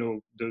 because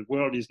the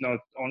world is not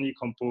only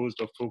composed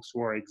of folks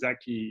who are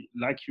exactly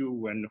like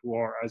you and who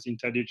are as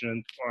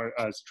intelligent or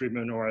as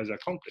driven or as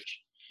accomplished.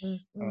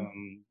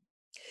 Mm-hmm.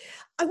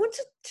 I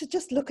wanted to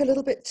just look a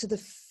little bit to the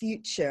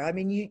future. I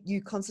mean,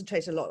 you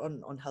concentrate a lot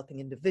on helping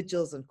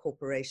individuals and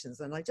corporations,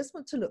 and I just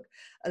want to look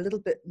a little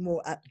bit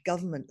more at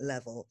government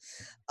level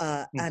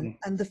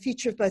and the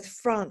future of both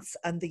France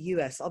and the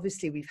US.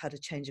 Obviously, we've had a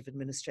change of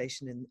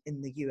administration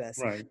in the US.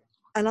 Right.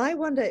 And I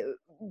wonder,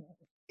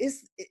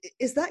 is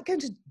that going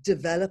to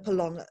develop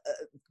along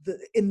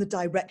in the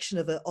direction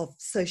of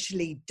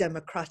socially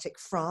democratic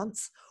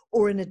France,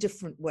 or in a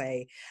different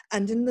way?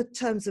 And in the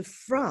terms of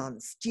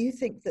France, do you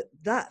think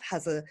that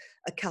has a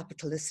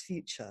capitalist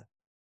future?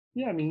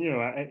 Yeah, I mean,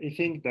 I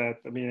think that,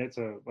 I mean, it's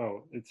a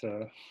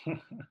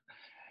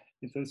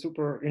it's a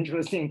super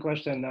interesting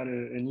question, not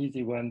an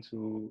easy one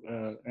to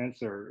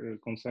answer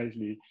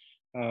concisely.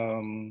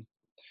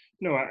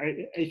 No,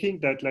 I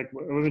think that, like,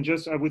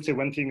 I would say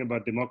one thing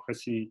about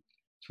democracy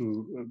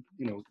to,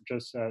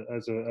 just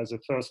as a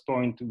first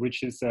point,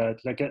 which is that,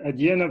 like, at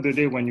the end of the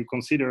day, when you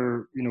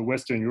consider,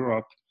 Western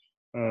Europe,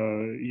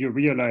 you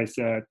realize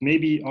that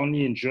maybe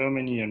only in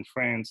Germany and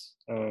France,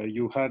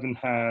 you haven't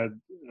had,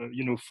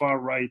 far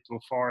right or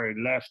far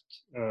left,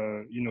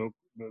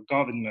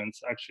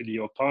 governments actually,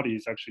 or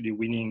parties actually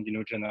winning,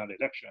 general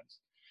elections.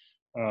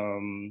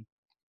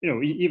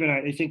 Even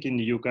I think in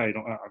the UK,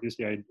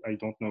 obviously I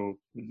don't know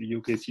the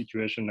UK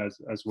situation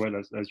as well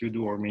as you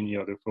do, or many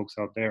other folks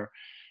out there.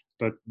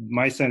 But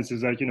my sense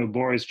is that,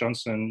 Boris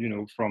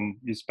Johnson, from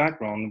his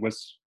background,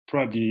 was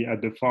probably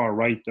at the far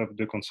right of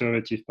the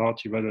Conservative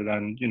Party rather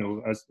than,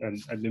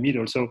 at the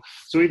middle. So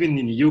even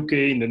in the UK,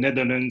 in the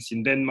Netherlands,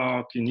 in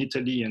Denmark, in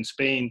Italy and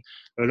Spain,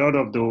 a lot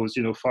of those,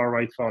 far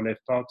right, far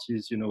left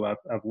parties,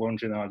 have won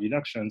general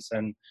elections.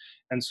 And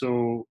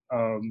so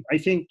I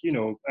think,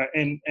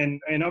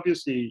 and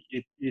obviously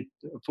it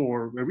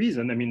for a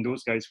reason. I mean,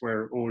 those guys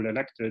were all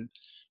elected.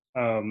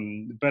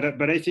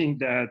 But I think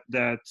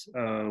that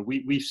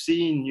we've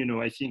seen,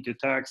 I think,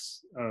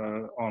 attacks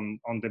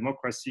on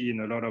democracy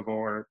in a lot of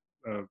our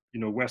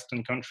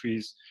Western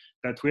countries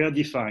that were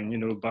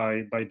defined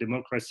by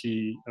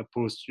democracy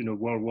post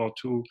World War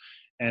II,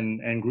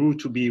 and grew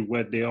to be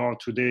what they are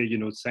today,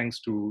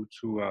 thanks to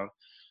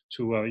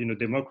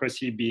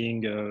democracy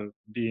being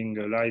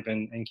alive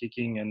and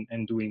kicking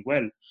and doing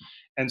well.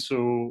 And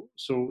so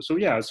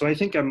yeah, so I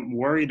think I'm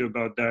worried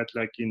about that,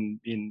 like in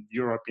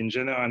Europe in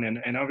general,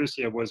 and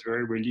obviously I was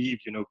very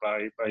relieved,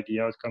 by the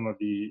outcome of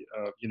the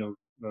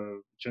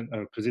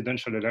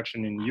presidential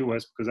election in the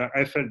US, because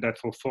I felt that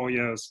for 4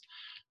 years,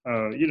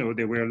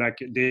 they were like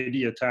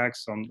daily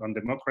attacks on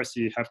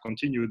democracy have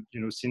continued,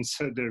 since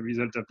the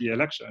result of the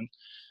election.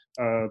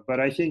 But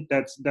I think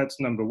that's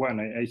number one.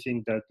 I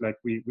think that, like,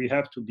 we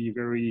have to be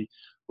very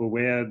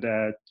aware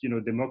that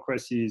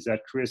democracy is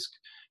at risk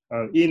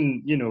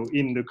in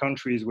the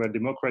countries where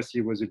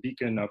democracy was a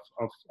beacon of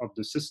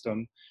the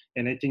system.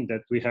 And I think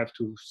that we have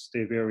to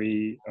stay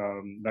very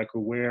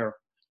aware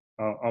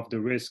of the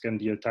risk and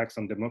the attacks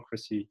on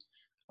democracy.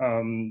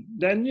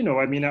 Then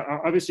I mean,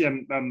 obviously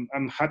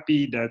I'm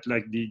happy that,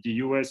 like, the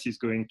US is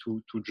going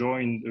to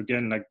join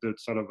again, like, the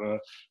sort of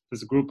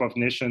this group of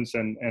nations,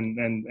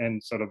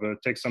 and sort of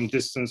take some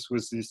distance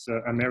with this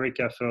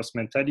America first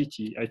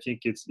mentality. I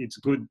think it's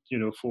good,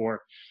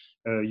 for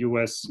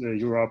US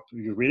Europe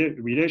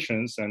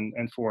relations,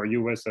 and for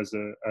US as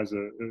a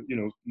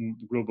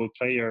global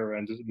player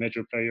and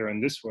major player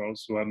in this world.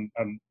 So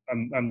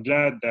I'm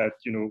glad that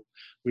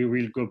we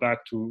will go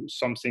back to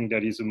something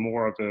that is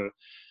more of a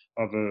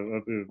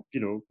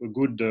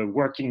good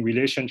working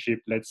relationship,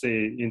 let's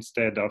say,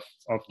 instead of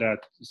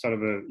that sort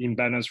of a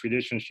imbalanced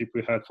relationship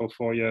we had for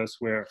 4 years,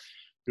 where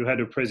you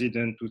had a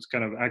president who's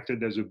kind of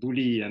acted as a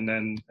bully and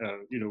then,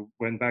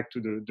 went back to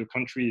the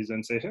countries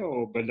and say,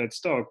 oh, but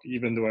let's talk,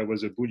 even though I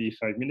was a bully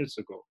 5 minutes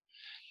ago.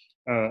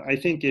 I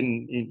think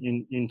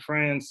in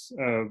France,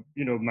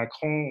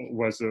 Macron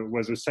was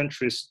a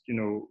centrist,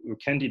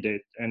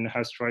 candidate, and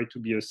has tried to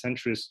be a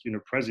centrist,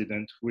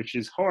 president, which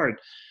is hard,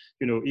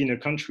 in a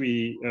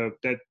country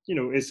that,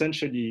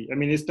 essentially, I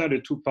mean, it's not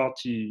a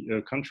two-party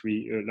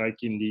country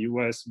like in the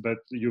U.S., but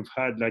you've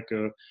had like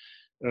a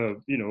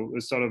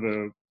sort of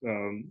a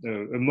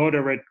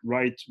moderate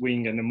right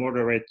wing and a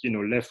moderate,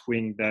 left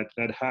wing that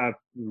have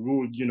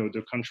ruled,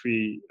 the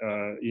country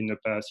in the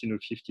past,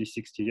 50,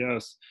 60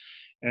 years.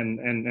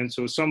 And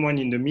so someone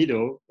in the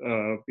middle,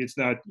 it's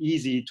not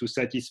easy to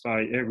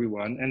satisfy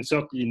everyone, and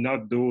certainly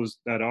not those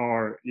that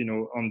are,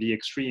 on the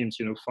extremes,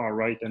 far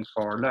right and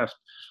far left.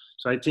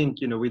 So I think,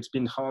 it's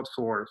been hard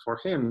for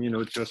him,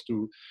 just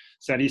to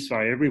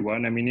satisfy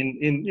everyone. I mean,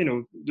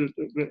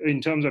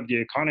 in terms of the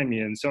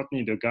economy, and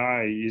certainly the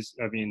guy is,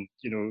 I mean,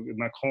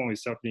 Macron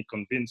is certainly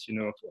convinced,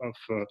 of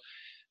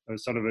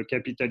sort of a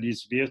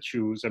capitalist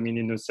virtues. I mean,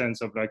 in the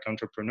sense of like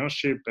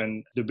entrepreneurship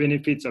and the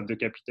benefits of the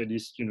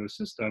capitalist,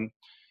 system.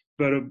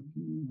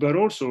 But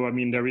also, I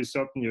mean, there is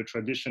certainly a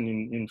tradition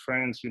in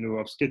France,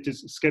 of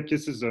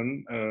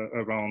skepticism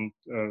around,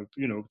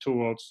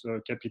 towards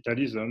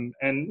capitalism,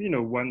 and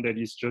one that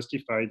is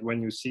justified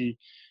when you see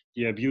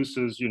the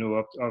abuses,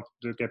 of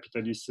the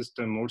capitalist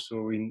system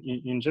also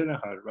in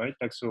general, right?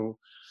 Like so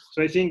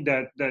I think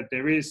that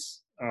there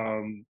is,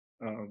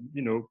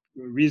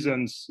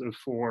 reasons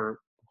for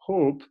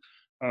hope.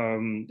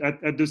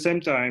 At the same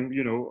time,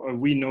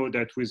 we know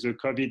that with the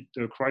COVID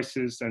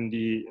crisis and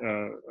the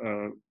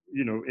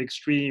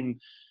extreme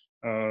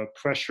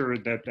pressure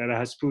that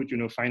has put,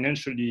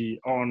 financially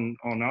on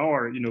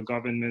our,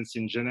 governments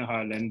in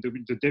general, and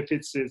the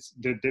deficits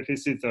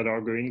that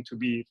are going to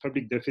be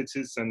public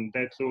deficits and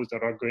debt flows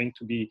that are going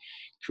to be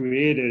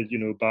created,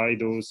 by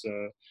those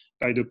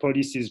by the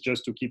policies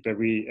just to keep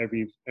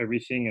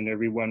everything and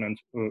everyone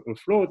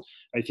afloat.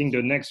 I think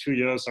the next few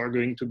years are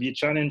going to be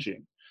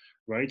challenging.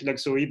 Right? Like,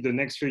 so if the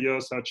next few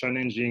years are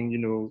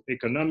challenging,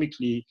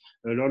 economically,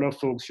 a lot of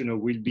folks,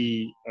 will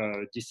be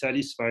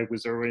dissatisfied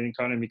with their own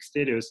economic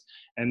status,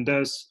 and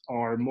thus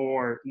are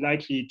more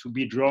likely to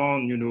be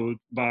drawn,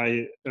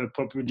 by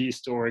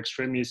populist or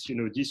extremist,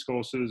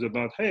 discourses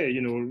about, hey,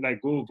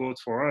 like, go vote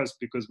for us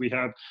because we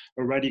have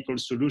a radical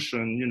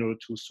solution,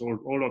 to solve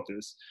all of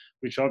this,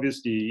 which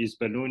obviously is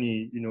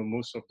baloney,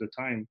 most of the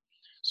time.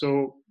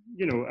 So,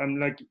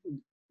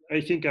 I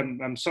think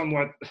I'm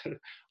somewhat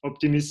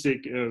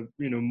optimistic,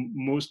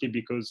 mostly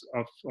because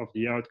of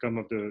the outcome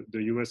of the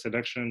U.S.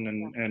 election,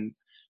 and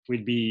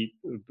will be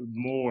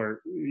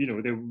more,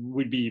 there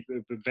will be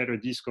a better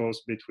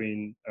discourse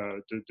between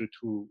the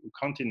two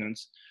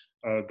continents.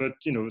 But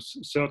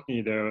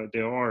certainly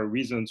there are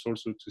reasons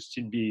also to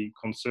still be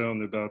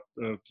concerned about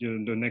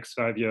the next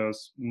 5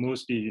 years,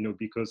 mostly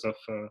because of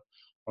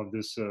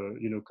this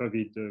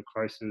COVID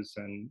crisis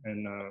and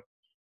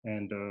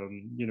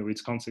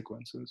its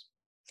consequences.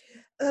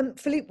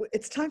 Philippe,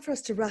 it's time for us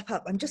to wrap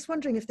up. I'm just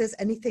wondering if there's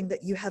anything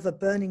that you have a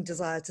burning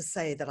desire to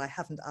say that I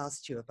haven't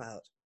asked you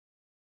about.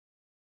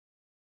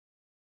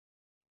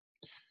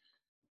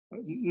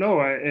 No,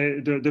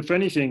 the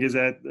funny thing is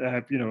that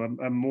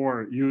I'm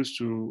more used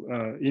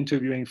to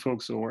interviewing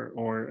folks or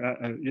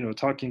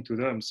talking to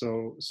them.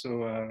 So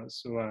I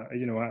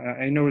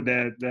know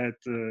that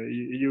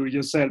you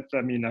yourself,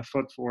 I mean, I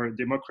fought for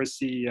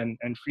democracy and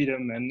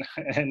freedom and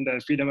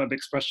freedom of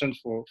expression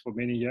for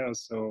many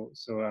years. So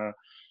I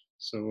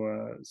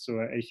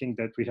think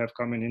that we have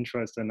common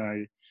interest, and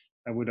I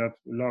would have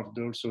loved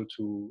also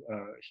to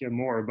hear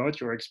more about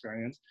your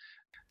experience.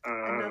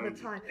 Another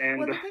time.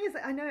 Well, the thing is,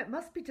 I know it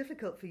must be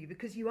difficult for you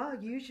because you are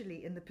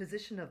usually in the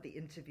position of the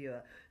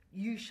interviewer.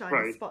 You shine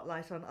a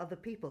spotlight on other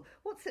people.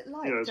 What's it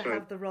like to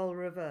have the role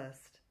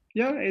reversed?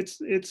 Yeah,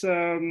 it's it's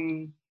a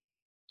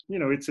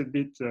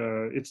bit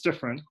it's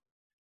different.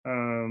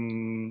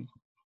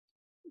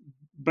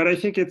 But I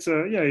think it's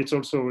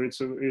also a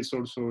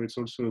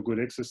good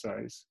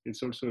exercise.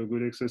 It's also a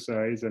good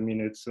exercise. I mean,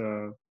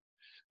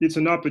 it's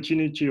an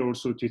opportunity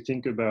also to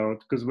think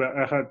about, because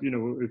I had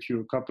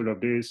a couple of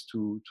days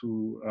to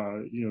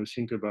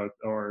think about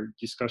our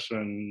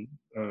discussion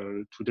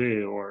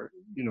today, or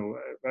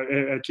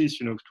at least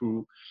to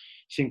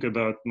think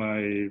about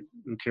my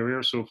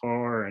career so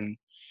far and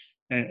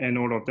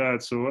all of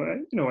that. So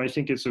I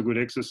think it's a good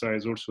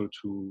exercise also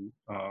to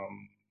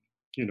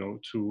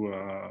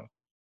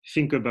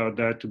think about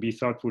that, to be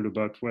thoughtful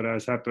about what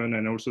has happened,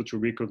 and also to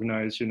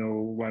recognize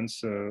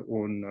one's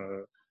own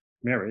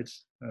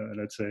merits,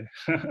 let's say.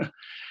 And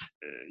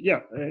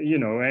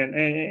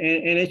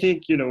I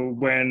think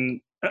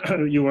when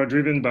you are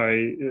driven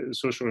by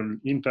social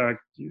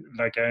impact,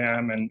 like I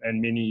am,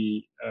 and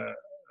many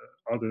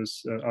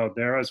others out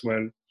there as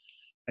well,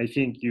 I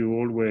think you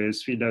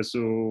always feel as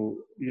though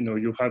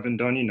you haven't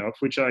done enough,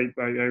 which I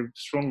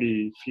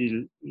strongly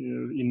feel.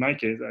 In my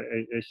case,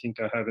 I think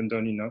I haven't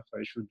done enough.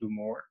 I should do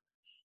more.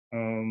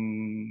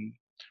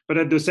 But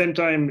at the same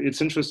time,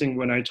 it's interesting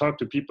when I talk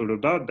to people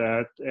about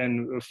that,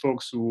 and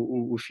folks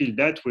who feel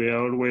that way,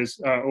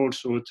 I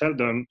also tell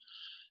them,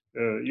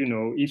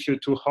 if you're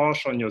too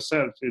harsh on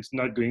yourself, it's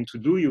not going to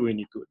do you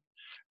any good,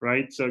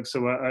 right? So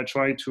I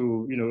try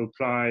to,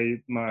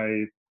 apply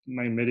my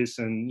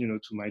medicine,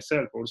 to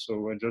myself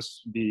also, and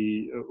just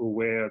be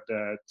aware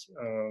that,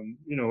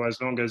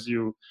 as long as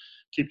you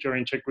keep your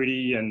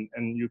integrity and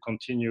you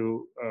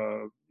continue,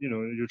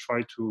 you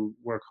try to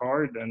work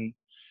hard and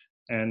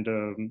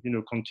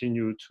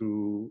continue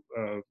to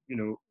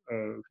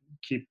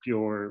keep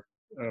your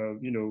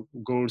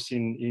goals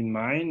in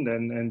mind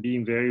and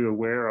being very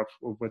aware of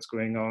what's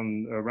going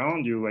on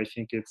around you. I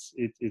think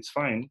it's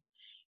fine,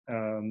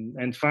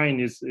 and fine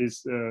is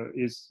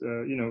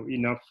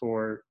enough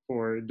for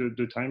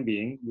the time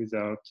being,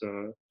 without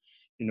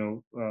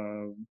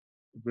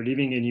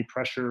relieving any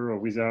pressure, or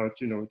without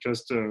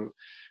just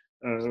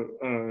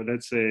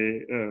let's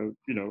say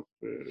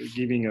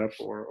giving up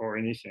or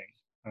anything.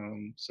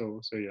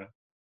 So yeah.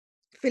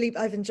 Philippe,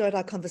 I've enjoyed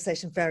our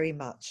conversation very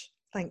much.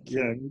 Thank you.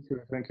 Yeah, me too.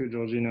 Thank you,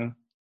 Georgina.